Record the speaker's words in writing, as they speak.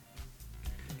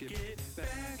Get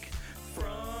back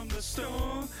from the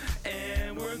storm,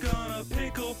 and we're gonna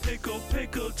pickle, pickle,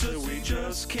 pickle till we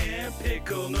just can't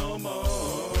pickle no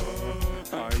more.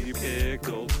 Are you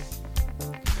pickled?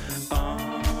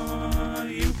 Are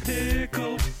you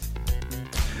pickled?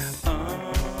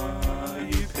 Are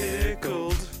you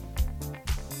pickled?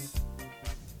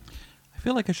 I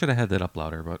feel like I should have had that up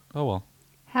louder, but oh well.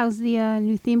 How's the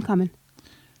new theme coming?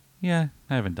 Yeah,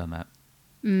 I haven't done that.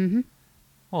 Mm-hmm.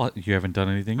 Well, you haven't done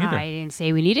anything either. I didn't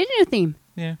say we needed a new theme.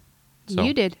 Yeah. So,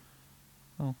 You did.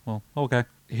 Oh, well, okay.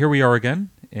 Here we are again,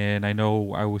 and I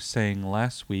know I was saying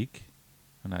last week,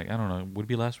 and I don't know, would it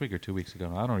be last week or 2 weeks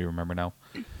ago? I don't even remember now,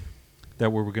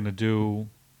 that we were going to do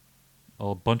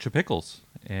a bunch of pickles,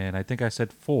 and I think I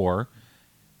said 4,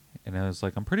 and I was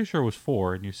like, I'm pretty sure it was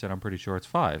 4, and you said, I'm pretty sure it's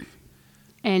 5.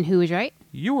 And who was right?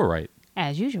 You were right.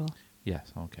 As usual.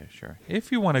 Yes, okay, sure.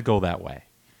 If you want to go that way.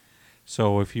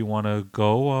 So if you want to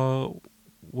go,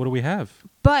 what do we have?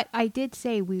 But I did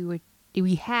say we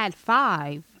had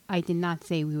 5. I did not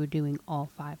say we were doing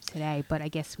all 5 today, but I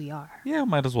guess we are. Yeah,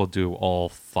 might as well do all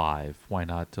 5. Why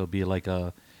not? It'll be like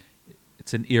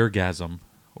it's an eargasm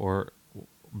or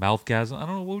mouthgasm. I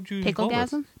don't know, what would you call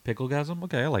this? Picklegasm? Picklegasm?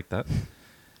 Okay, I like that.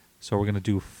 So we're going to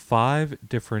do 5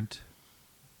 different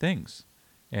things.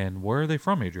 And where are they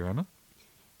from, Adriana?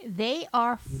 They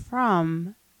are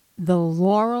from the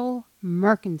Laurel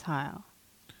Mercantile.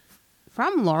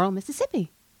 From Laurel, Mississippi.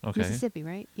 Okay. Mississippi,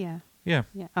 right? Yeah. Yeah,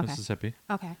 Yeah, okay. Mississippi.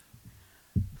 Okay.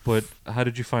 But how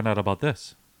did you find out about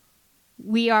this?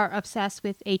 We are obsessed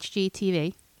with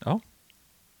HGTV. Oh,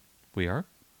 we are?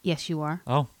 Yes, you are.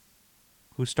 Oh,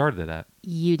 who started it at?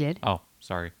 You did. Oh,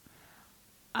 sorry.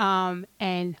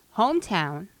 And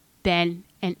Hometown, Ben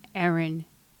and Erin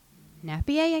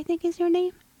Napier, I think is her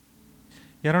name.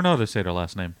 Yeah, I don't know how to say their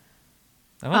last name.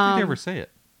 I don't think they ever say it.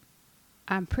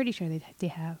 I'm pretty sure they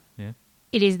have. Yeah.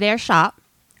 It is their shop.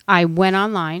 I went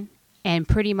online and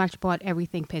pretty much bought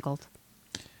everything pickled.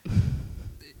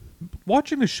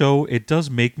 Watching the show, it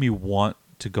does make me want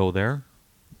to go there,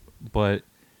 but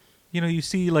you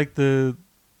see like the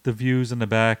views in the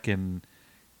back, and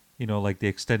like the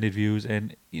extended views,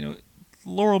 and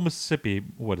Laurel, Mississippi.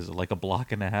 What is it, like a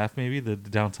block and a half, maybe the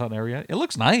downtown area? It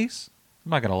looks nice. I'm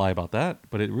not gonna lie about that,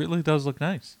 but it really does look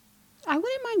nice. I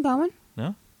wouldn't mind going.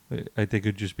 No, I think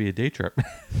it'd just be a day trip.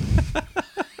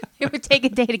 It would take a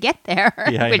day to get there.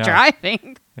 Yeah, I with know.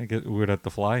 driving. We would have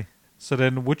to fly. So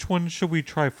then, which one should we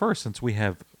try first? Since we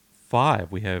have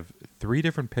 5, we have 3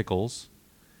 different pickles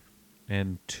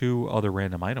and 2 other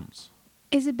random items.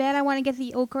 Is it bad I want to get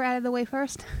the okra out of the way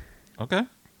first? Okay.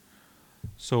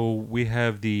 So we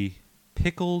have the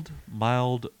pickled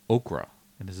mild okra,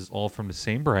 and this is all from the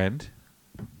same brand.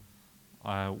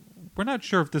 We're not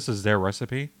sure if this is their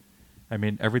recipe. I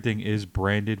mean, everything is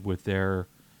branded with their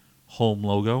home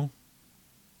logo.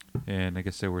 And I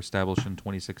guess they were established in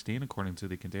 2016, according to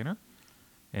the container.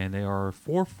 And they are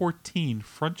 414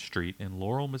 Front Street in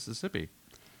Laurel, Mississippi.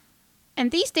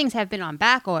 And these things have been on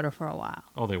back order for a while.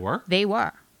 Oh, they were? They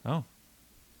were. Oh.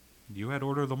 You had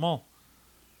ordered them all.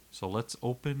 So let's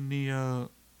open the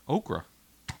okra.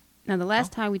 Now, the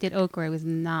last time we did okra, it was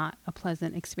not a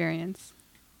pleasant experience.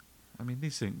 I mean,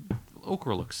 these things,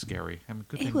 okra looks scary. I mean,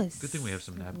 good thing we have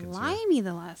some napkins here. Slimy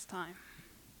the last time.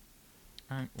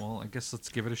 All right, well, I guess let's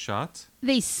give it a shot.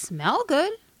 They smell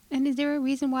good. And is there a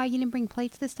reason why you didn't bring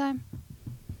plates this time?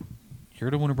 You're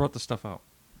the one who brought the stuff out.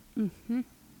 Mm-hmm.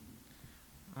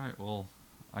 All right, well,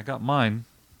 I got mine.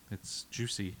 It's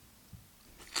juicy.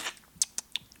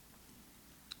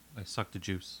 I sucked the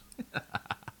juice.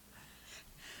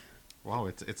 Wow,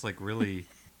 it's like really...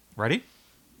 Ready?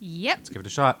 Yep. Let's give it a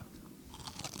shot.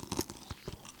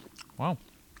 Wow.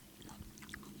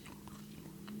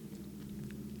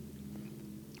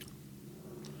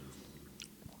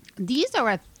 These are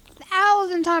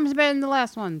 1,000 times better than the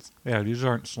last ones. Yeah, these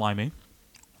aren't slimy.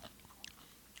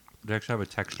 They actually have a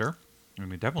texture,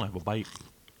 and they definitely have a bite.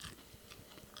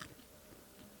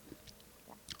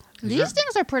 These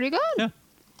things are pretty good. Yeah.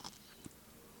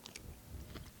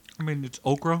 I mean, it's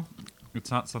okra.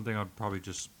 It's not something I'd probably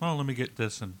just, let me get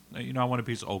this, and, I want a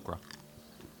piece of okra.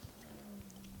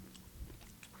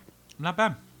 Not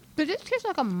bad. But this tastes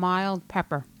like a mild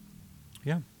pepper.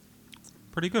 Yeah.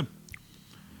 Pretty good.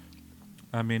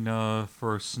 I mean,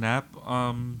 for a snap,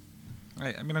 I mean,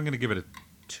 I'm going to give it a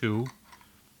 2.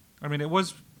 I mean,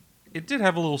 it did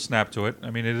have a little snap to it.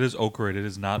 I mean, it is okra.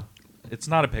 It's not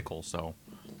a pickle, so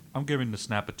I'm giving the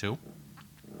snap a 2.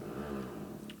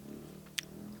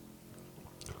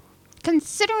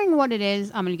 Considering what it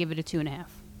is, I'm going to give it a 2.5.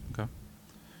 Okay.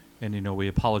 And, we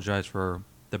apologize for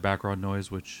the background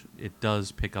noise, which it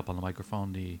does pick up on the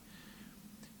microphone.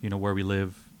 Where we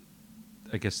live,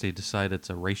 I guess they decide it's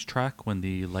a racetrack when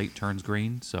the light turns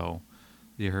green. So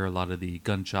you hear a lot of the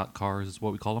gunshot cars, is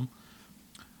what we call them.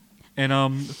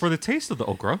 And for the taste of the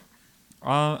okra,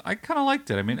 I kind of liked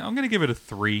it. I mean, I'm going to give it a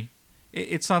 3.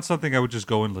 It's not something I would just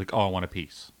go and like, oh, I want a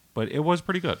piece. But it was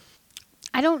pretty good.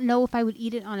 I don't know if I would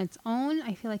eat it on its own.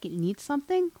 I feel like it needs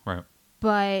something. Right.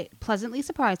 But pleasantly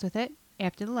surprised with it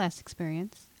after the last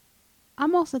experience.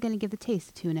 I'm also going to give the taste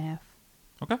a 2.5.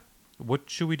 Okay. What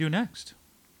should we do next?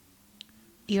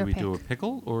 Your Should we pick. do a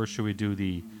pickle or should we do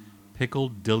the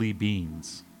pickled dilly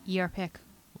beans? Your pick.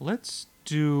 Let's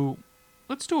do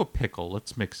a pickle.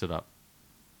 Let's mix it up.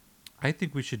 I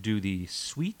think we should do the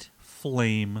sweet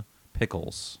flame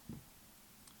pickles.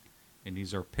 And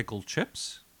these are pickled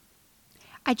chips.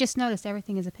 I just noticed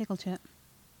everything is a pickle chip.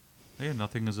 Yeah,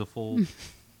 nothing is a full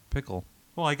pickle.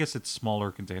 Well, I guess it's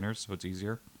smaller containers, so it's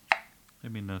easier. I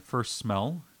mean, the first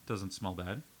smell doesn't smell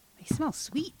bad. They smell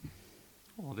sweet.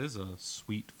 Well, it is a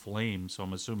sweet flame, so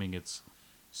I'm assuming it's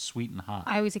sweet and hot.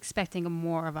 I was expecting a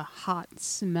more of a hot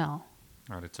smell.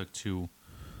 All right, I took two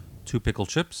pickle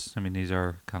chips. I mean, these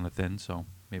are kind of thin, so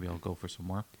maybe I'll go for some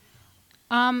more.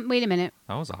 Wait a minute.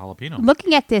 That was a jalapeno.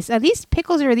 Looking at this, are these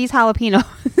pickles or are these jalapenos?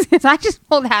 Because I just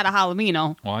pulled out a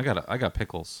jalapeno. Well, I got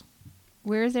pickles.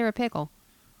 Where is there a pickle?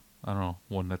 I don't know,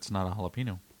 one that's not a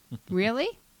jalapeno. Really?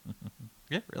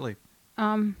 Yeah, really.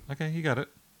 Um, Okay, you got it.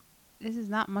 this is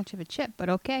not much of a chip, but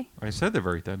okay. I said they're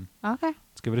very thin. Okay.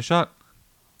 Let's give it a shot.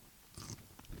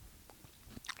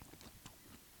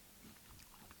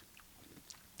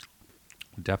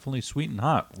 Definitely sweet and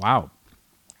hot. Wow.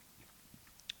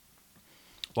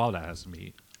 Wow, that has some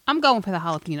heat. I'm going for the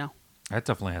jalapeno. That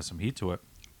definitely has some heat to it.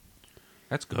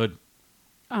 That's good.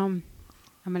 I'm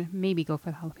going to maybe go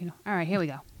for the jalapeno. All right, here we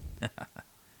go.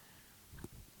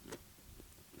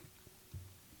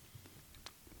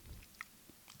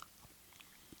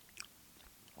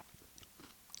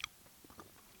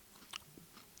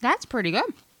 That's pretty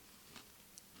good.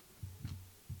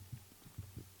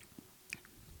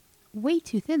 Way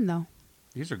too thin, though.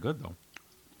 These are good, though.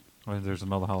 Oh, there's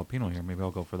another jalapeno here. Maybe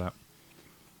I'll go for that.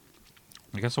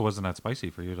 I guess it wasn't that spicy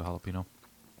for you, the jalapeno.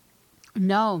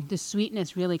 No, the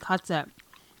sweetness really cuts it.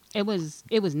 It was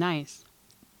nice.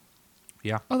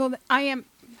 Yeah. Although I am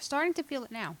starting to feel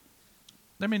it now.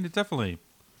 I mean, it definitely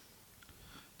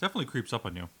creeps up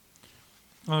on you.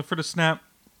 For the snap,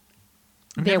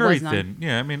 I mean, There they're very was none. thin.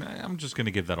 Yeah, I mean, I'm just going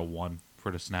to give that a 1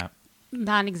 for the snap.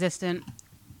 Non-existent.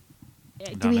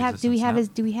 Do we have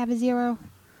Non-existent a 0?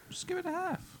 Just give it a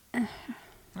half.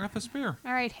 Half a spear.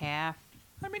 All right, half.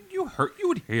 I mean, you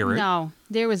would hear it. No,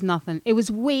 there was nothing. It was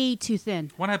way too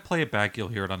thin. When I play it back, you'll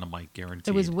hear it on the mic, guaranteed.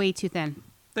 It was way too thin.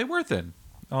 They were thin.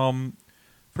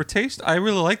 For taste, I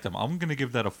really like them. I'm going to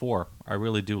give that a 4. I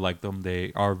really do like them.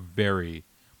 They are very,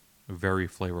 very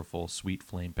flavorful, sweet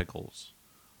flame pickles.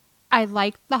 I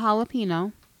like the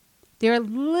jalapeno. They're a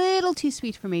little too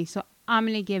sweet for me, so I'm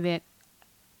going to give it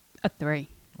a 3.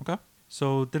 Okay.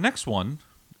 So the next one,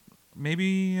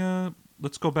 maybe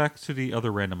let's go back to the other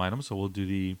random item. So we'll do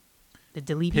the The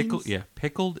dilly beans?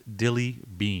 pickled dilly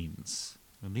beans.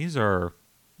 And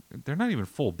they're not even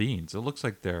full beans. It looks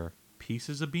like they're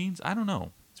pieces of beans. I don't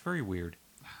know. It's very weird.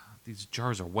 These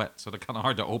jars are wet, so they're kind of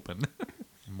hard to open.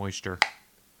 Moisture.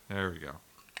 There we go.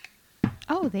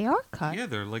 Oh, they are cut. Yeah,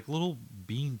 they're like little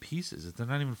bean pieces. They're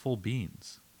not even full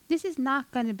beans. This is not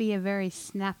going to be a very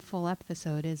snapful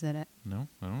episode, isn't it? No,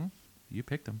 no. You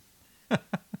picked them.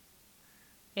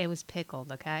 It was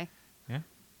pickled, okay? Yeah.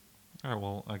 All right,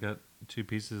 well, I got 2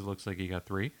 pieces. Looks like you got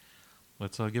 3.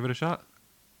 Let's give it a shot.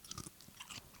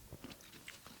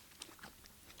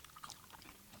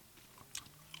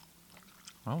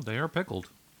 Oh, they are pickled.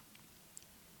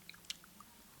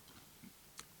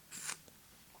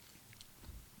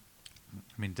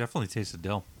 I mean, definitely tastes of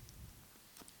dill.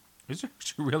 These are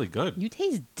actually really good. You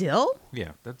taste dill?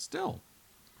 Yeah, that's dill.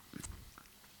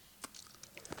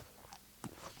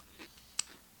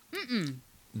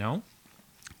 No?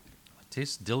 It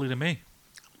tastes dilly to me.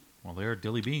 Well, they are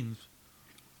dilly beans.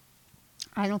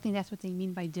 I don't think that's what they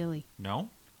mean by dilly. No?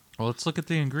 Well, let's look at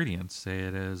the ingredients. Say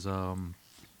it as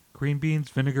green beans,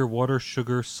 vinegar, water,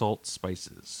 sugar, salt,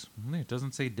 spices. It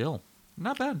doesn't say dill.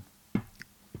 Not bad.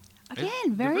 Again,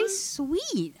 they're very very-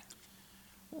 sweet.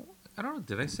 I don't know.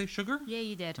 Did I say sugar? Yeah,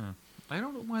 you did. I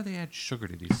don't know why they add sugar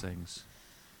to these things.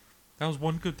 That was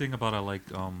one good thing about I liked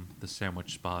the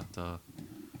sandwich spot.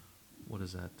 What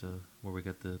is that? Where we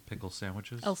get the pickle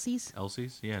sandwiches? Elsie's?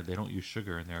 Elsie's? Yeah, they don't use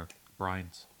sugar in their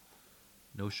brines.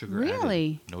 No sugar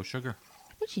Really? added. No sugar.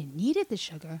 I thought you needed the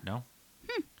sugar. No.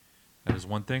 That is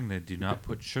one thing. They do not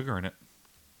put sugar in it.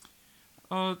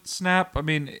 Snap, I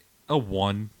mean, a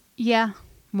 1. Yeah,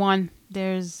 1.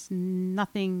 There's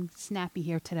nothing snappy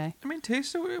here today. I mean,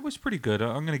 taste, it was pretty good.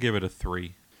 I'm going to give it a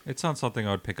 3. It's not something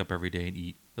I would pick up every day and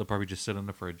eat. They'll probably just sit in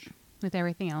the fridge. With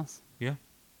everything else. Yeah,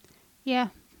 Yeah,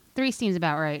 3 seems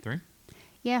about right. 3.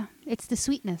 Yeah, it's the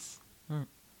sweetness.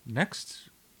 Next,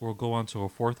 we'll go on to a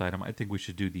fourth item. I think we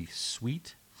should do the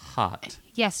sweet hot.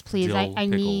 Yes, please. Dill I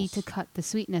need to pickles. cut the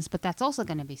sweetness, but that's also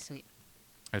going to be sweet.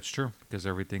 That's true, because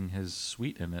everything has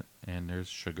sweet in it, and there's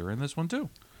sugar in this one too.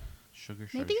 Sugar.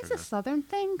 Maybe it's a southern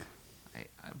thing.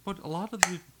 But a lot of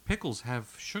the pickles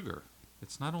have sugar.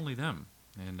 It's not only them.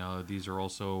 And these are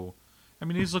also, I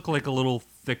mean, these look like a little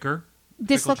thicker.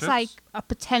 This pickle looks chips. like a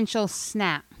potential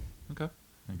snap. Okay.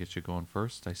 I'll get you going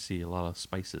first. I see a lot of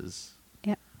spices.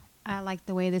 Yeah, I like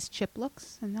the way this chip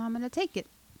looks, and now I'm going to take it.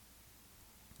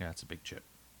 Yeah, it's a big chip.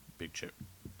 Big chip.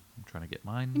 I'm trying to get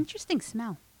mine. Interesting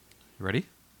smell. You ready?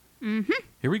 Mm-hmm.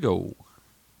 Here we go.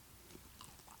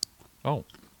 Oh.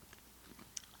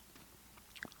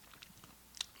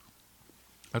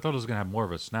 I thought it was going to have more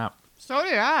of a snap. So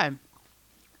did I.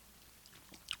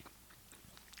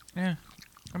 Yeah.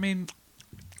 I mean,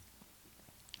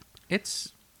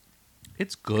 it's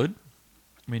good.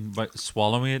 I mean, by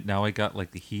swallowing it, now I got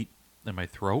like the heat in my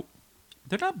throat.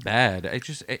 They're not bad. I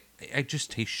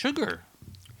just taste sugar.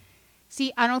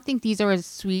 See, I don't think these are as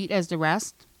sweet as the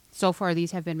rest. So far,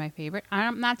 these have been my favorite.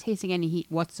 I'm not tasting any heat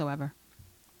whatsoever.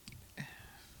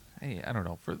 Hey, I don't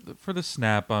know. For the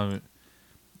snap, a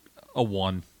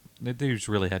 1. They just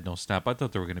really had no snap. I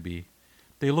thought they were going to be.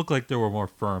 They look like they were more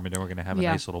firm and they were going to have a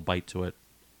Yeah. nice little bite to it.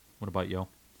 What about you?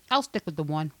 I'll stick with the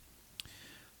 1.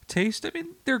 Taste, I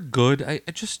mean, they're good. I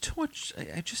just too much.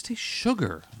 I just taste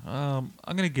sugar. I'm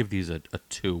going to give these a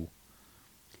 2.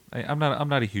 I'm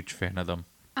not a huge fan of them.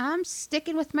 I'm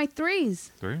sticking with my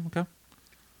 3s. 3, okay.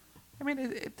 I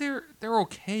mean, they're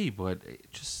okay, but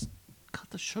just cut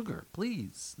the sugar,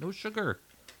 please. No sugar.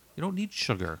 You don't need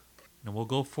sugar. And we'll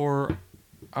go for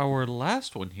our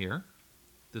last one here.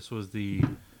 This was the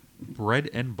bread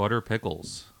and butter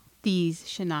pickles. These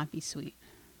should not be sweet.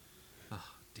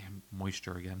 Damn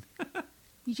moisture again.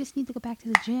 You just need to go back to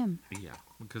the gym. Yeah,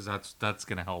 because that's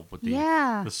gonna help with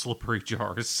Yeah. the slippery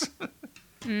jars.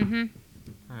 Mm-hmm.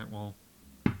 All right, well,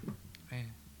 I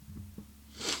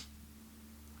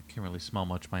can't really smell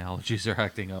much. My allergies are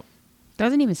acting up.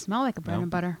 Doesn't even smell like a bread No?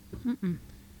 and butter. Mm-mm.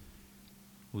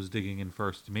 Who's digging in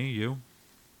first? Me, you?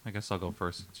 I guess I'll go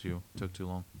first since you took too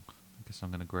long. I guess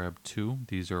I'm gonna grab 2.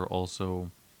 These are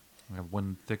also, I have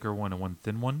one thicker one and one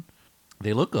thin one.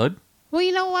 They look good. Well,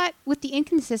 you know what? With the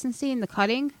inconsistency in the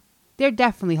cutting, they're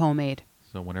definitely homemade.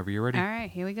 So whenever you're ready. All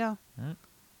right, here we go. All right.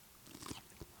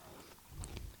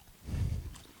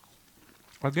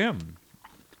 Again,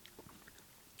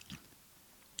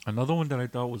 another one that I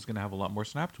thought was going to have a lot more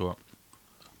snap to it.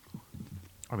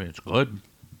 I mean, it's good.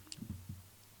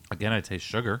 Again, I taste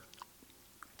sugar.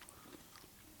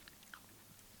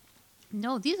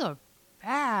 No, these are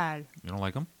bad. You don't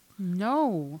like them?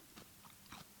 No.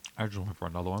 I just went for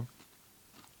another one.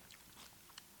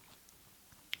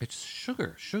 It's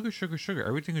sugar, sugar, sugar, sugar.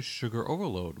 Everything is sugar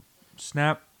overload.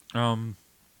 Snap. I'm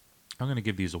going to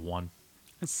give these a 1.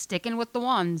 Sticking with the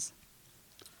 1s.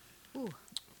 Ooh.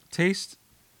 Taste.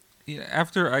 Yeah,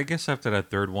 after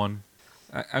that third one,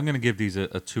 I'm gonna give these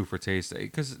a 2 for taste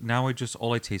because now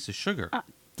all I taste is sugar.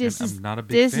 This And is I'm not a big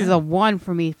this fan. is a 1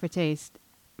 for me for taste.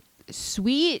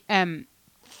 Sweet. It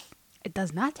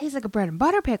does not taste like a bread and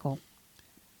butter pickle.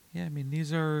 Yeah, I mean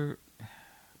these are.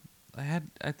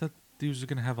 I thought these were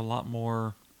gonna have a lot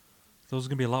more. Those are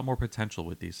gonna be a lot more potential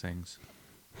with these things.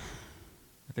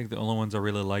 I think the only ones I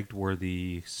really liked were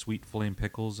the sweet flame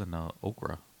pickles and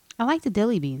okra I like the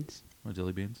dilly beans. or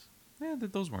jelly beans. Yeah,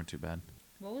 those weren't too bad.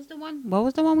 What was the one? What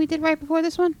was the one we did right before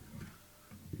this one?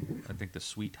 I think the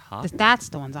sweet hot. That's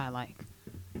the ones I like.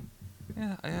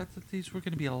 Yeah, I thought these were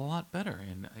going to be a lot better.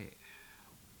 And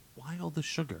why all the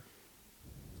sugar?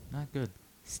 Not good.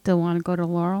 Still want to go to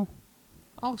Laurel?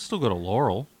 I'll still go to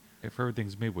Laurel if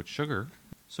everything's made with sugar.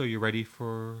 So you ready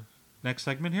for next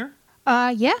segment here?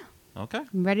 Yeah. Okay.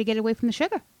 I'm ready to get away from the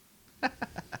sugar.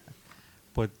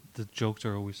 But the jokes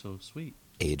are always so sweet.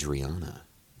 Adriana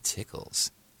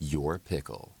tickles your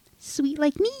pickle. Sweet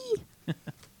like me.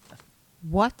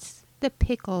 What's the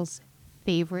pickle's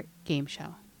favorite game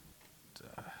show?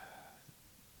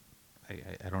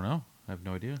 I don't know. I have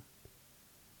no idea.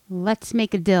 Let's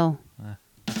make a dill.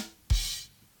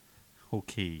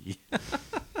 Okay.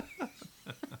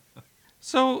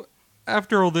 So,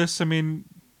 after all this, I mean,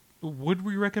 would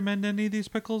we recommend any of these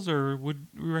pickles, or would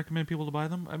we recommend people to buy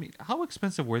them? I mean, how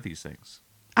expensive were these things?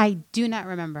 I do not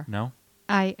remember. No?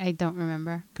 I don't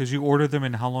remember. Because you ordered them,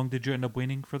 and how long did you end up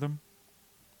waiting for them?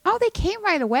 Oh, they came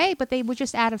right away, but they were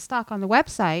just out of stock on the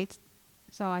website.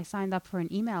 So I signed up for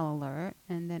an email alert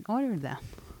and then ordered them.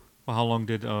 Well, how long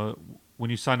did when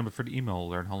you signed up for the email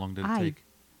alert? How long did it I take?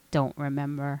 don't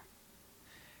remember.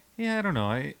 Yeah, I don't know.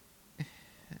 I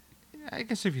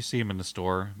guess if you see them in the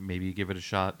store, maybe you give it a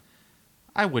shot.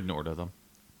 I wouldn't order them.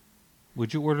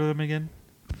 Would you order them again?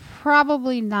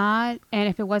 Probably not. And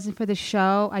if it wasn't for the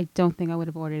show, I don't think I would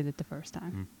have ordered it the first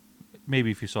time.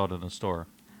 Maybe if you saw it in the store.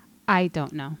 I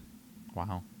don't know.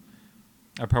 Wow.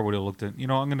 I probably would have looked at.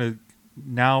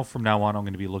 From now on, I'm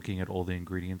going to be looking at all the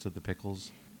ingredients of the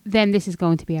pickles. Then this is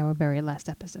going to be our very last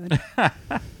episode.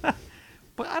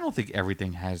 But I don't think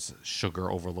everything has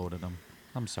sugar overload in them.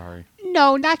 I'm sorry.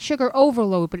 No, not sugar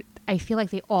overload, but I feel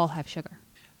like they all have sugar.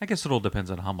 I guess it all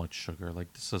depends on how much sugar.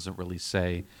 Like, this doesn't really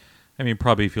say. I mean,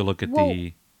 probably if you look at Well,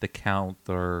 the count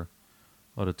or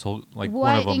the total, like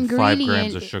one What of them, 5 grams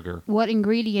ingredient- of sugar. What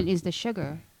ingredient is the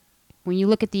sugar? When you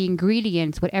look at the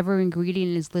ingredients, whatever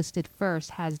ingredient is listed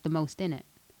first has the most in it.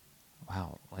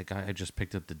 Wow. Like, I just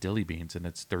picked up the dilly beans and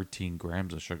it's 13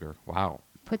 grams of sugar. Wow.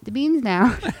 Put the beans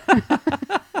down.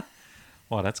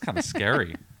 Wow, that's kind of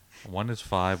scary. One is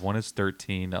 5, one is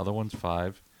 13, the other one's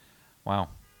 5. Wow.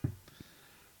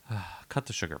 Cut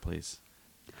the sugar, please.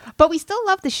 But we still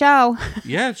love the show.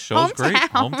 Yeah, it show's great.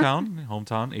 Hometown.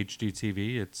 Hometown,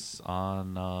 HGTV. It's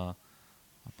on,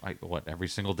 every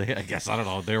single day? I guess. I don't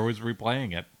know. They're always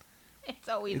replaying it. It's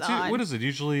always It's, on. what is it?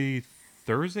 Usually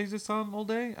Thursdays it's on all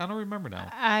day? I don't remember now.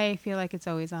 I feel like it's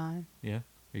always on. Yeah.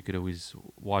 You could always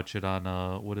watch it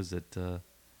on, what is it?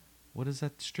 What is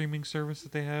that streaming service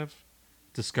that they have?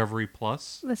 Discovery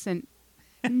Plus? Listen,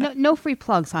 no free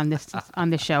plugs on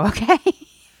this show, okay?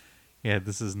 Yeah,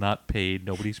 this is not paid.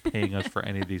 Nobody's paying us for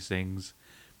any of these things.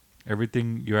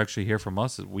 Everything you actually hear from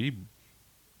us, we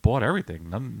bought everything.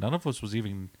 None of us was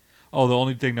even... Oh, the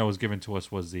only thing that was given to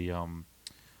us was the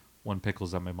one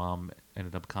pickles that my mom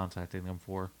ended up contacting them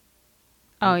for.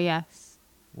 Oh, yes.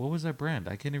 What was that brand?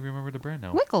 I can't even remember the brand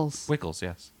now. Wickles. Wickles,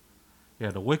 yes.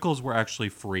 Yeah, the Wickles were actually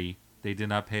free. They did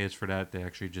not pay us for that. They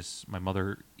actually just... My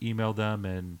mother emailed them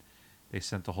and they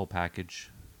sent the whole package.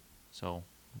 So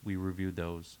we reviewed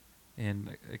those.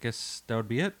 And I guess that would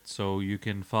be it. So you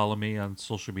can follow me on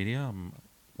social media. I'm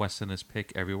Wes and his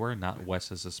pick everywhere, not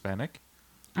Wes as Hispanic.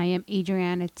 I am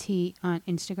Adriana T on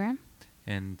Instagram.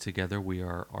 And together we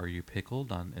are You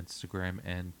Pickled on Instagram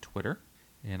and Twitter.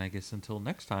 And I guess until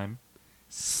next time,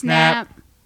 Snap.